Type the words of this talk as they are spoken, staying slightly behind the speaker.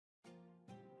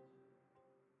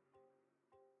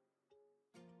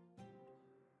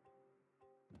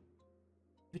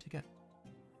We took it.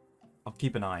 I'll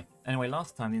keep an eye. Anyway,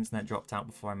 last time the internet dropped out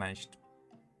before I managed...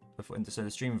 so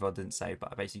the stream VOD didn't save,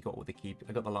 but I basically got all the key...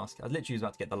 I got the last... I literally was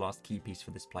about to get the last key piece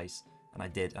for this place. And I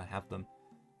did. I have them.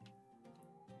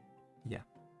 Yeah.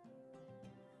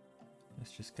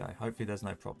 Let's just go. Hopefully there's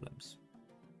no problems.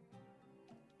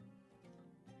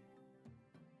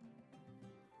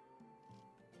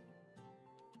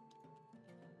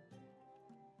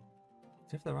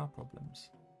 So if there are problems...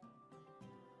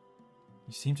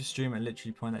 You seem to stream at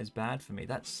literally point that is bad for me.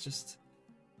 That's just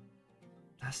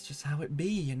how it be,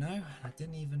 you know? I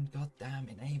didn't even goddamn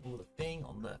enable the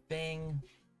thing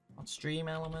on stream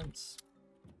elements.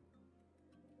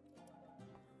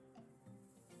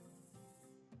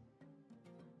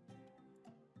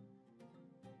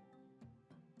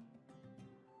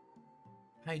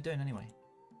 How you doing anyway?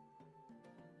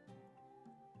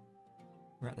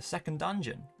 We're at the second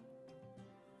dungeon.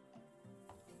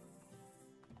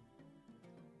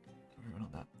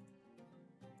 Not that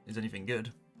is anything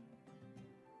good.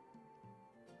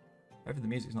 Hopefully the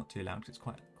music's not too loud because it's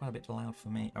quite a bit loud for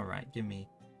me. Alright, give me...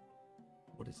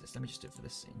 What is this? Let me just do it for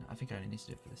this scene. I think I only need to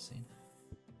do it for this scene.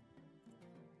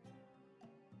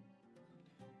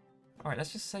 Alright,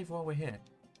 let's just save while we're here.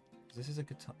 This is a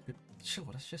good time. Sure,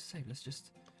 let's just save. Let's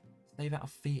just save out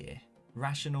of fear.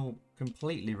 Rational,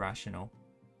 completely rational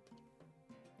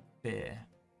fear.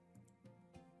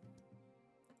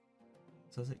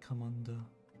 Does it come under...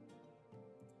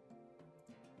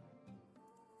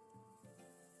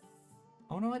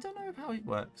 Oh no, I don't know how it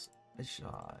works. Actually,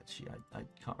 I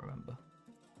can't remember.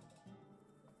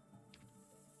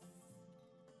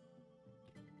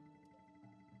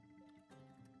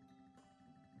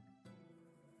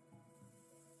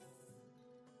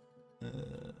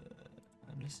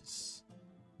 Unless it's...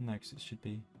 No, because it should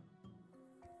be...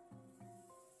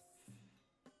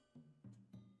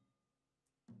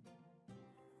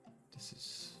 This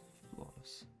is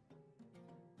flawless.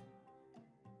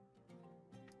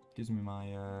 Gives me my,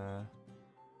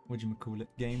 whatchamacallit,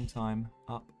 game time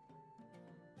up.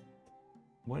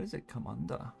 Where does it come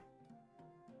under? I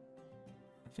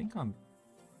think I'm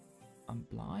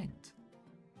blind.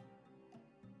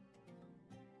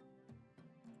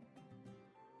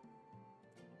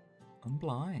 I'm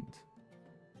blind.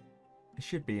 It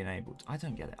should be enabled. I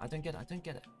don't get it. I don't get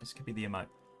it. This could be the emote.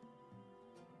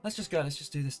 Let's just go. Let's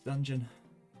just do this dungeon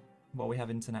while we have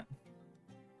internet.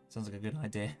 Sounds like a good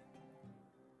idea.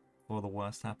 Before the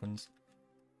worst happens.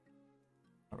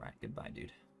 Alright, goodbye,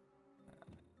 dude.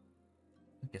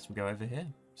 I guess we'll go over here.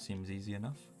 Seems easy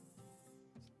enough.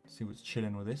 See what's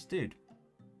chilling with this dude.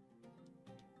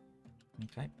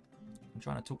 Okay. I'm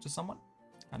trying to talk to someone.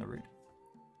 Kind of rude.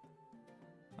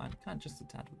 I'm kind of just a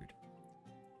tad rude.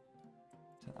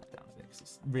 Turn that down a bit because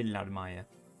it's really loud in my ear.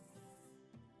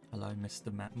 Hello,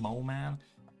 Mr. Mole Man.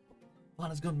 One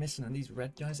has gone missing and these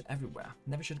red guys are everywhere.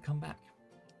 Never should have come back.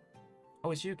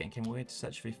 Oh, it's you again. Came weird to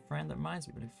search for your friend. That reminds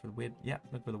me. Look for the weird... Yep,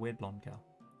 look for the weird blonde girl.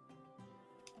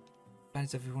 Bad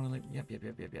as everyone. Look. Yep.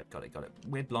 Got it.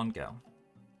 Weird blonde girl.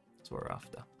 That's what we're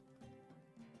after.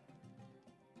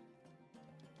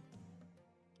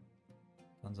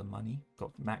 Tons of money.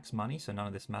 Got max money, so none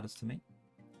of this matters to me.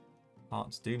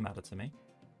 Hearts do matter to me.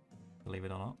 Believe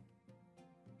it or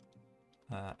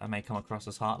not. I may come across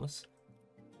as heartless.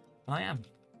 And I am.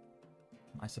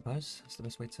 I suppose. That's the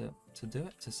best way to do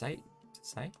it. To say.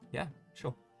 Yeah,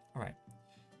 sure. Alright.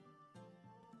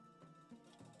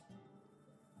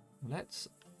 Let's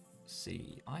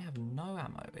see. I have no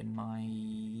ammo in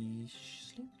my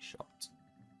slingshot.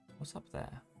 What's up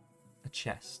there? A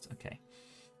chest. Okay.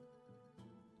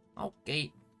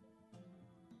 Okay.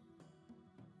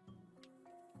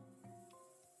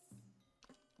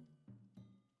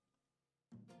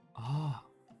 Ah.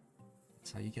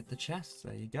 That's how you get the chest.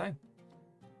 There you go.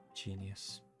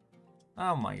 Genius.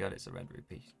 Oh my god, it's a red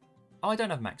rupee. Oh, I don't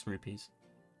have max rupees.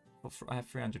 I have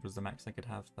 300 was the max I could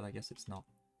have, but I guess it's not.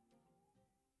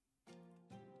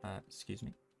 Excuse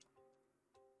me.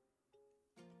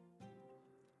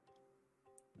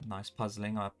 Nice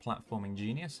puzzling. Our platforming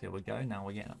genius. Here we go. Now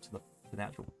we're getting up to the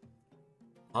actual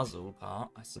puzzle part,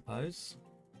 I suppose.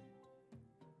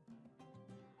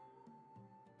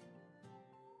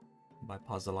 By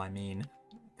puzzle, I mean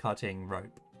cutting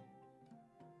rope.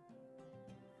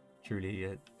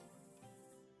 Truly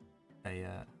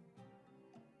a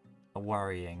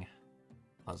worrying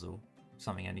puzzle.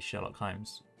 Something only Sherlock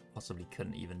Holmes possibly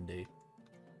couldn't even do.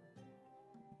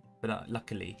 But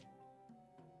luckily,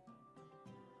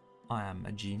 I am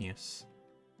a genius.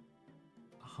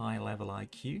 A high level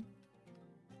IQ.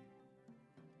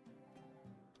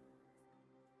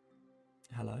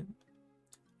 Hello.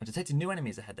 I've detected new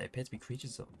enemies ahead. They appear to be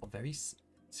creatures of very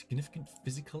Significant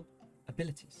physical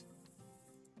abilities.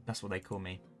 That's what they call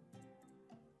me.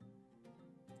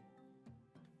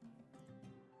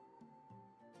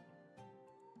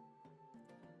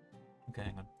 Okay,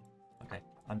 hang on. Okay,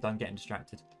 I'm done getting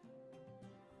distracted.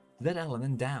 ZL and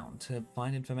then down to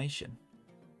find information.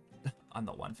 I'm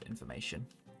not one for information.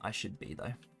 I should be,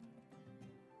 though.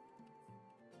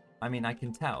 I mean, I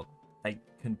can tell. They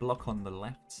can block on the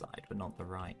left side, but not the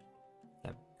right.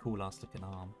 They're cool ass looking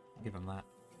arm. I'll give them that.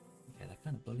 Okay, they're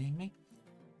kind of bullying me.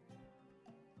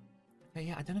 Okay,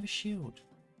 yeah, I don't have a shield.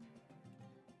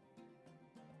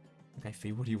 Okay,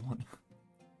 Fee, what do you want?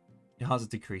 Your hearts are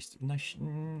decreased. No,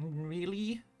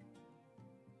 really?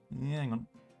 Yeah, hang on.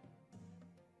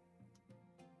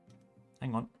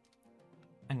 Hang on.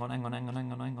 Hang on, hang on, hang on,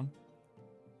 hang on, hang on.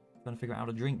 Trying to figure out how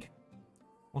to drink.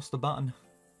 What's the button?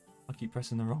 I keep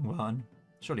pressing the wrong button.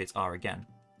 Surely it's R again.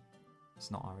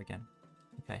 It's not R again.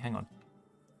 Okay, hang on.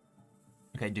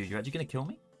 Okay, dude, you're actually going to kill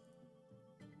me?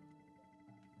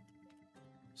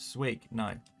 Swig,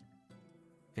 no.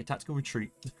 Okay, tactical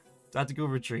retreat. Tactical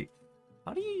retreat.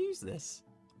 How do you use this?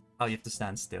 Oh, you have to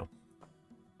stand still.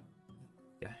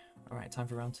 Yeah. Alright, time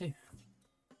for round 2.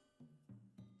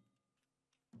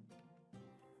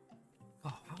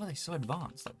 Oh, how are they so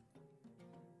advanced? Like,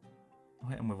 I'll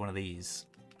hit him with one of these.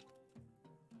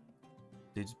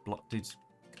 Dude's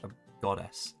a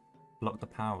goddess. Block the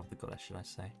power of the goddess, should I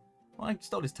say. Well, I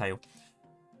stole his tail.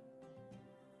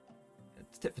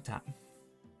 It's tit for tat.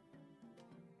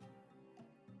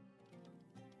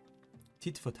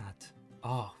 Tit for tat.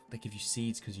 Oh, they give you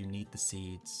seeds because you need the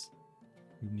seeds.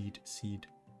 You need seed.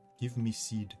 Give me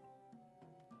seed.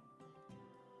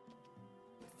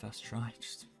 First try.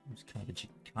 Just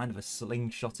kind of a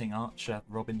slingshotting archer.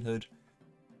 Robin Hood.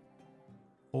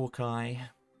 Hawkeye.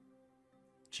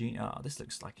 Oh, this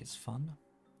looks like it's fun.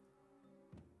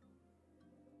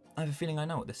 I have a feeling I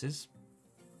know what this is.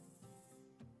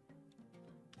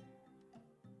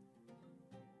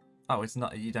 Oh, it's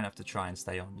not. You don't have to try and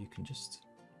stay on. You can just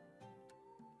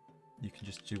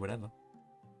do whatever.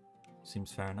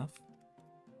 Seems fair enough.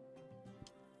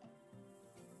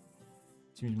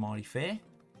 Seems mighty fair.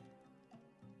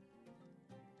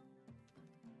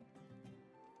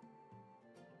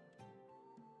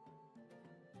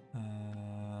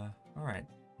 Alright,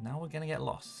 now we're gonna get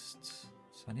lost.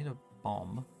 So I need a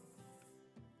bomb.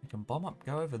 I can bomb up,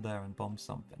 go over there and bomb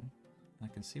something. I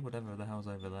can see whatever the hell's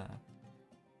over there.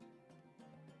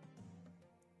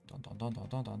 Don don don don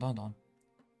don don don don.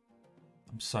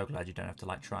 I'm so glad you don't have to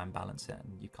like try and balance it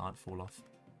and you can't fall off.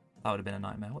 That would have been a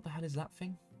nightmare. What the hell is that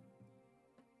thing?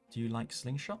 Do you like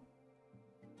slingshot?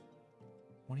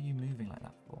 What are you moving like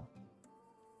that for?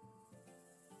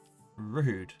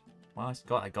 Rude. Well,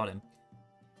 I got him.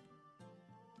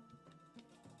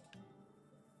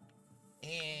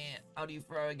 How do you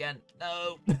throw again?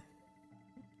 No!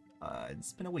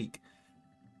 It's been a week.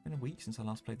 It's been a week since I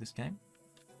last played this game.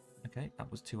 Okay, that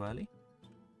was too early.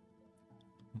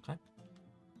 Okay.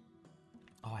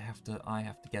 Oh, I have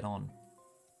to get on.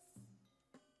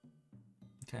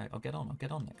 Okay, I'll get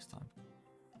on next time.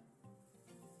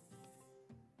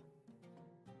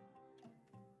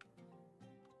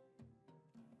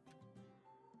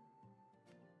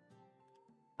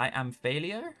 I am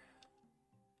failure?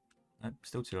 Nope,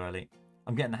 still too early.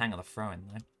 I'm getting the hang of the throwing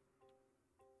though.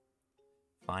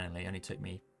 Finally, only took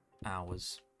me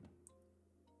hours.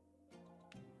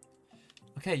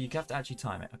 Okay, you have to actually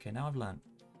time it. Okay, now I've learned.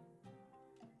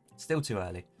 Still too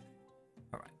early.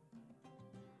 Alright.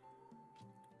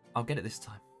 I'll get it this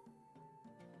time.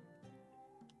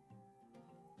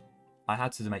 I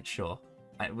had to make sure.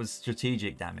 It was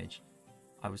strategic damage.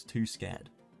 I was too scared.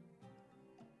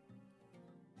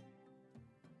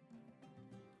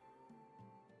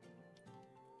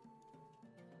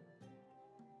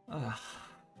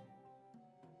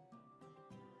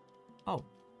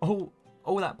 Oh,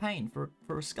 all that pain for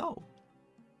a skull.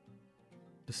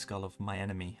 The skull of my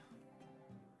enemy.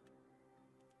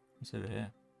 What's over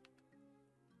here?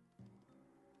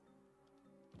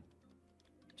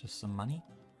 Just some money?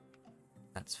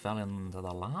 That's fell into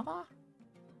the lava?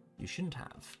 You shouldn't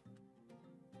have.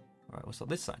 Alright, what's on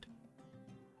this side?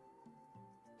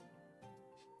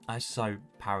 I'm so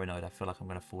paranoid, I feel like I'm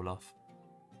going to fall off.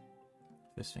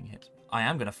 If this thing hits. I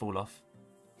am going to fall off.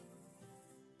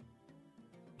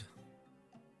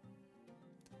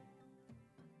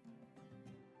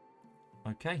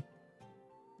 Okay.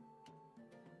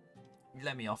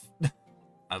 Let me off.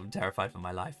 I'm terrified for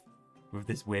my life. With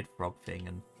this weird frog thing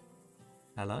and...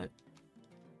 Hello?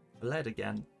 Lead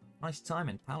again. Nice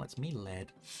timing, pal. It's me,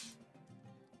 Lead.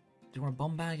 Do you want a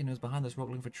bomb bag? And it was behind this rock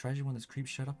looking for treasure when this creep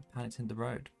showed up and panicked in the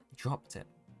road. Dropped it.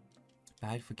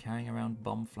 Bad for carrying around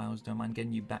bomb flowers. Don't mind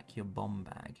getting you back your bomb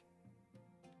bag.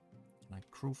 Can I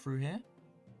crawl through here?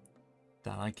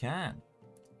 That I can.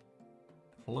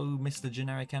 Hello, Mr.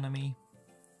 Generic Enemy.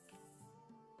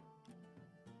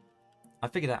 I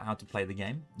figured out how to play the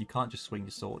game. You can't just swing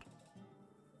your sword.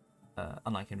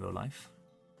 Unlike in real life.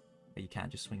 But you can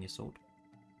just swing your sword.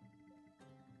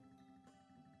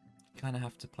 You kind of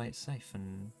have to play it safe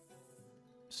and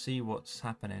see what's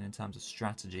happening in terms of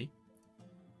strategy.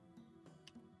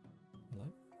 Hello.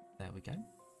 There we go.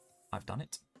 I've done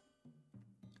it.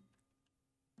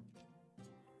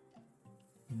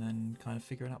 And then kind of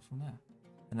figure it out from there.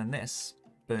 And then this,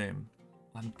 boom.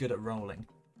 I'm good at rolling.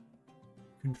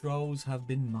 Controls have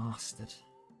been mastered.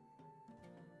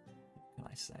 What can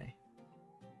I say?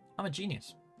 I'm a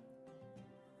genius.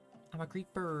 I'm a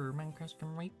creeper, Minecraft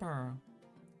Reaper.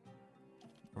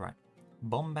 Right.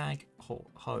 Bomb bag ho.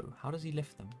 How does he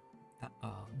lift them?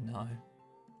 Oh no.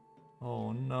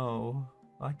 Oh no.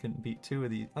 I couldn't beat 2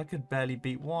 of these. I could barely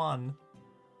beat 1.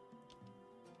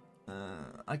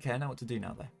 Okay, I know what to do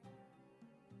now though.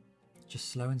 Just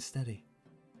slow and steady.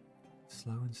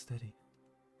 Slow and steady.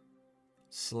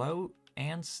 Slow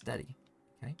and steady.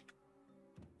 Okay.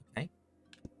 Okay.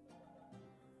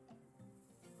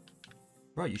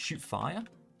 Bro, you shoot fire?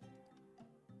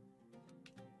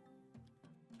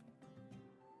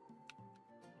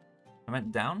 I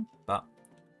went down, but...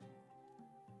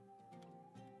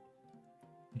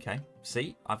 Okay.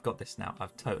 See? I've got this now.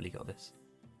 I've totally got this.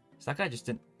 So that guy just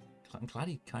didn't... I'm glad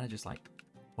he kind of just, like,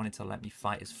 wanted to let me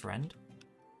fight his friend.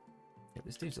 Yeah,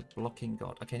 this dude's a blocking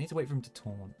god. Okay, I need to wait for him to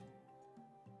taunt.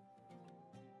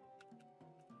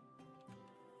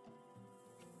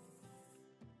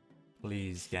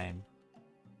 Please, game.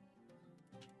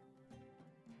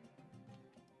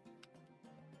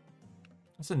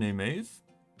 That's a new move.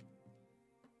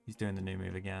 He's doing the new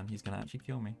move again. He's going to actually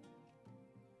kill me.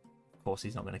 Of course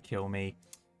he's not going to kill me.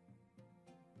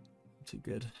 I'm too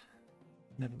good.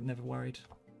 Never worried.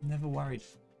 Never worried.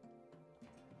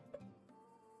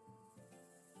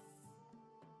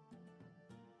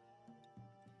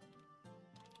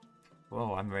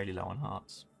 Whoa, I'm really low on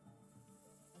hearts.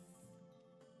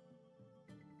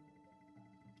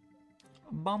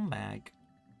 Bomb bag.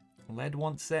 Lead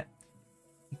wants it.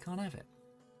 He can't have it.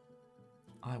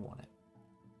 I want it.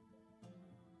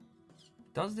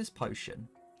 Does this potion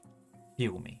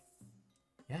heal me?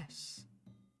 Yes.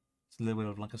 It's a little bit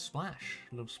of like a splash.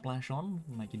 A little splash on,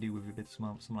 like you do with a bit of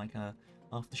some like a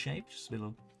aftershave. Just a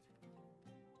little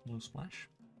splash.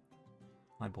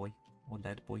 My boy. Or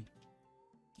dead boy.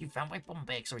 You found my bomb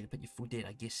bag. Sorry to put your food there,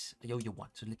 I guess. I owe you one,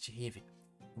 so let you have it.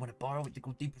 You want to borrow it to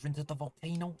go deeper into the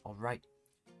volcano? Alright.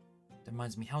 That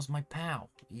reminds me, how's my pal?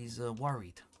 He's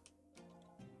worried.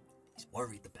 He's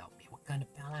worried about me. What kind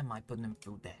of pal am I putting him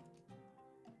through there?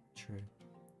 True.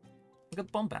 Look at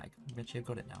the bomb bag. I bet you I've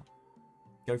got it now.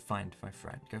 Go find my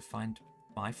friend. Go find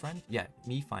my friend? Yeah,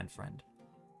 me find friend.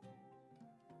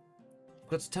 I've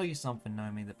got to tell you something,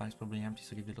 Naomi. The bag's probably empty,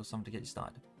 so give you a little something to get you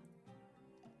started.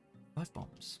 5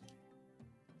 bombs.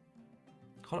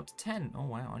 Got up to 10. Oh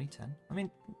wow, only 10. I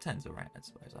mean, 10's alright, I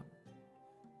suppose.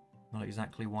 Not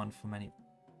exactly one for many.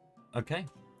 Okay,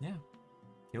 yeah.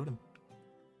 Killed him.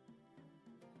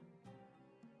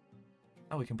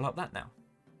 Oh, we can blow up that now.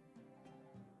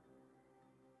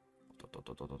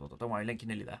 Don't worry, Link, you're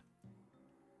nearly there.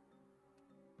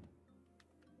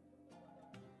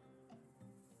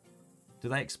 Do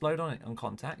they explode on it on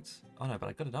contact? Oh no, but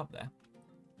I got it up there.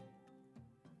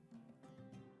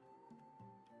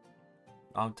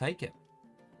 I'll take it.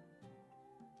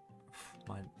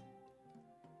 My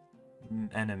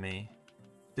enemy.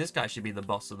 This guy should be the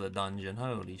boss of the dungeon.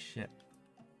 Holy shit.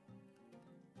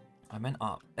 I meant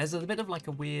up. There's a bit of like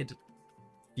a weird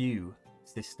view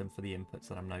system for the inputs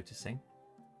that I'm noticing.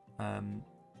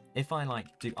 If I like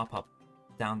do up,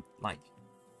 down, like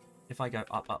if I go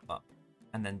up,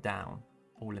 and then down,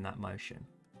 all in that motion,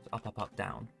 so up,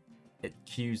 down, it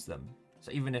cues them.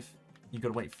 So even if you got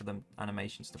to wait for them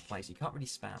animations to play, so you can't really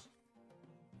spam.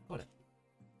 Got it.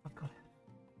 I've got it.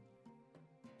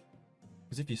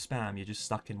 Because if you spam, you're just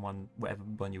stuck in whatever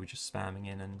one you were just spamming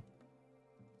in, and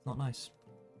it's not nice.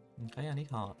 Okay, I need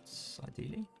hearts,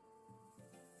 ideally.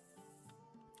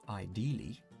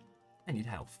 Ideally, I need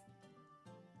health.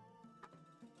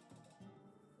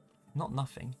 Not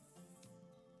nothing.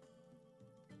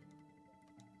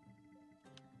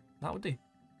 That'll do.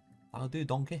 That'll do,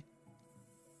 donkey.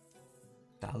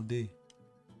 That'll do.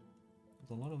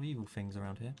 There's a lot of evil things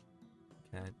around here.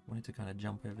 Okay, I wanted to kind of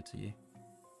jump over to you.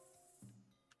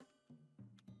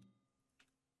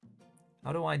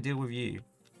 How do I deal with you?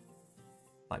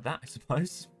 Like that, I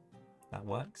suppose. That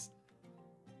works.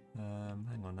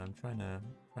 Hang on, I'm trying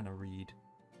to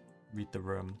read the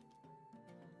room.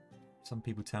 Some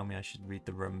people tell me I should read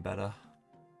the room better.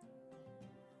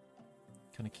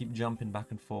 Kind of keep jumping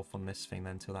back and forth on this thing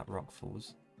then until that rock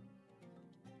falls.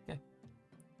 Okay.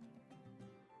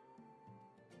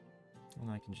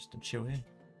 And I can just chill here.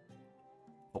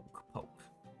 Poke, poke.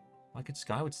 I could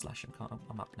Skyward slash him, can't I?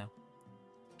 I'm up now.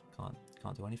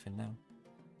 Can't do anything now.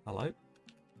 Hello?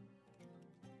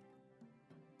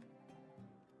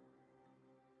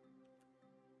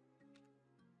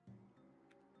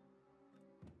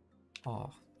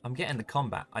 Oh, I'm getting the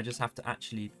combat. I just have to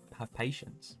actually have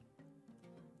patience.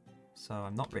 So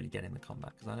I'm not really getting the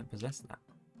combat because I don't possess that.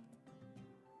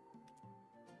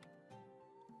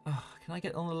 Oh, can I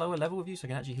get on the lower level with you so I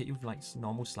can actually hit you with like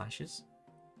normal slashes?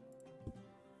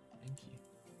 Thank you.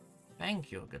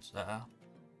 Thank you, good sir.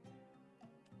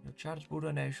 Your charitable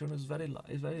donation is very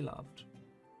loved.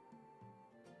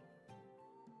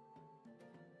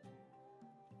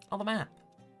 On the map.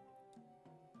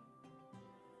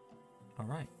 All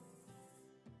right.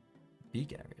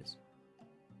 Big areas.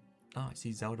 Oh, I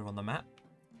see Zelda on the map.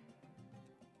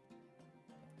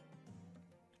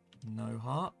 No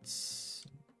hearts.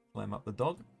 Climb up the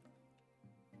dog.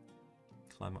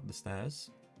 Climb up the stairs.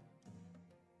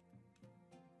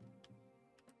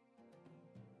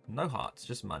 No hearts,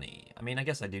 just money. I mean, I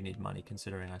guess I do need money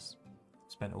considering I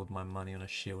spent all of my money on a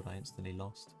shield I instantly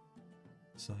lost.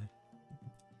 So,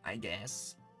 I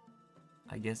guess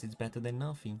it's better than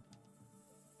nothing.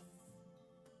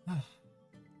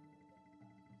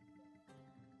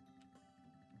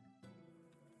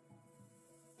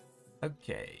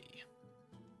 Okay.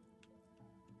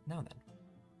 Now then,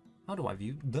 how do I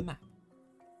view the map?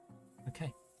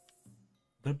 Okay.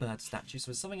 Got a bird statue,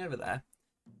 so there's something over there.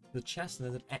 The chest, and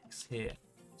there's an X here.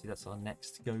 See, that's our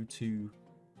next go-to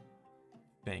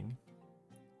thing.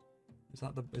 Is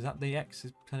that the X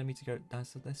is telling me to go?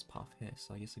 That's this path here,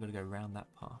 so I guess I got to go around that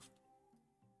path.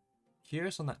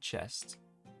 Curious on that chest.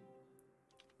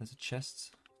 There's a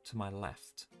chest to my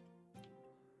left.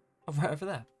 Oh, right over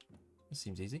there. That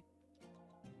seems easy.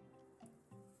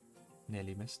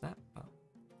 Nearly missed that, but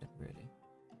didn't really.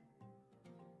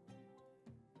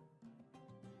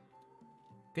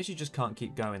 Guess you just can't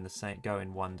keep going go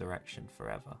in one direction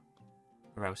forever,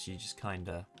 or else you just kind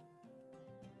of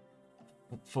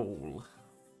fall,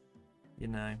 you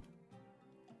know,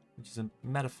 which is a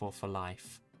metaphor for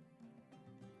life.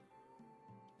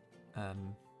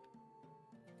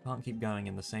 Can't keep going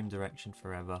in the same direction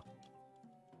forever,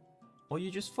 or you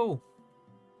just fall.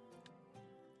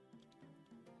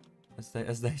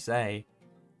 As they say,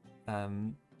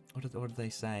 what did they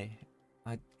say?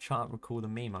 I can't recall the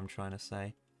meme I'm trying to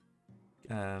say.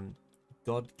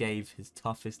 God gave his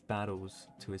toughest battles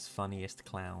to his funniest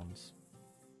clowns.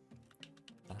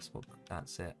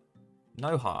 That's it.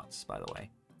 No hearts, by the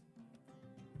way.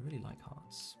 I really like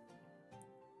hearts.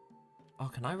 Oh,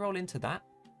 can I roll into that?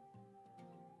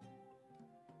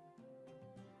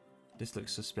 This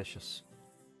looks suspicious.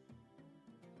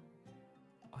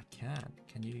 I can.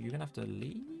 Can you? You're gonna have to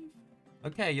leave?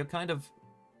 Okay, you're kind of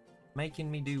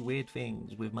making me do weird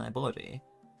things with my body.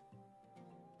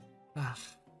 Ah.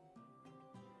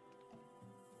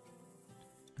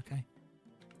 Okay.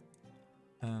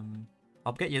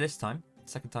 I'll get you this time.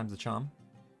 Second time's the charm.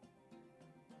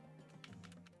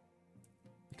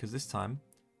 Because this time,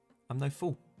 I'm no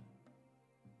fool.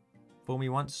 Fool me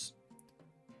once.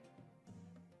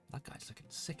 That guy's looking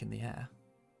sick in the air.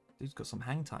 Dude's got some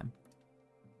hang time.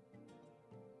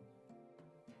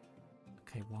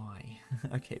 Okay, why?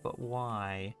 Okay, but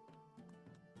why?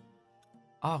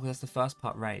 Oh, that's the first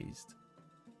part raised.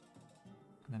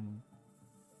 And then...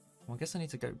 Well, I guess I need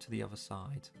to go to the other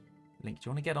side. Link, do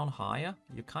you want to get on higher?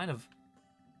 You're kind of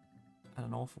at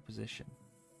an awful position.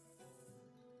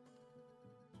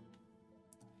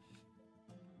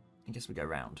 I guess we go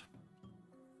round.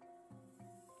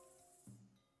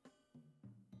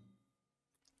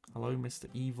 Hello, Mr.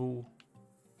 Evil.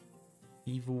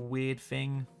 Evil weird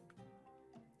thing.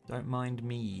 Don't mind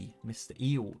me, Mr.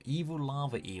 Eel. Evil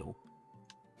lava eel.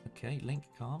 Okay, Link,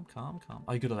 calm, calm, calm.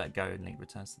 Oh, you gotta let go and Link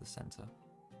returns to the center.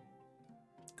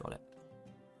 Got it.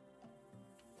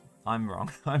 I'm wrong.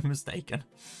 I'm mistaken.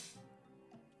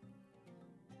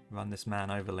 Run this man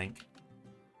over, Link.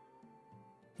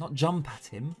 Not jump at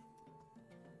him.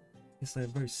 Guess they're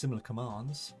very similar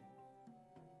commands.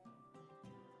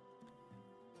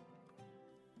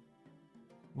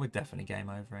 We're definitely game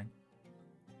overing.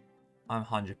 I'm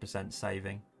 100%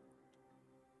 saving.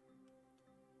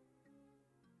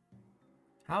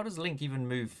 How does Link even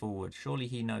move forward? Surely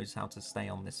he knows how to stay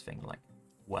on this thing, like,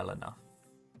 well enough.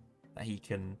 That he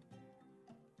can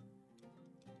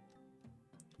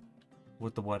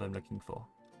What's the word I'm looking for?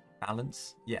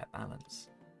 Balance? Yeah, balance.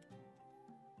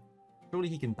 Surely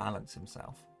he can balance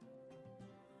himself.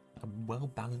 A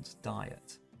well-balanced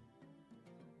diet.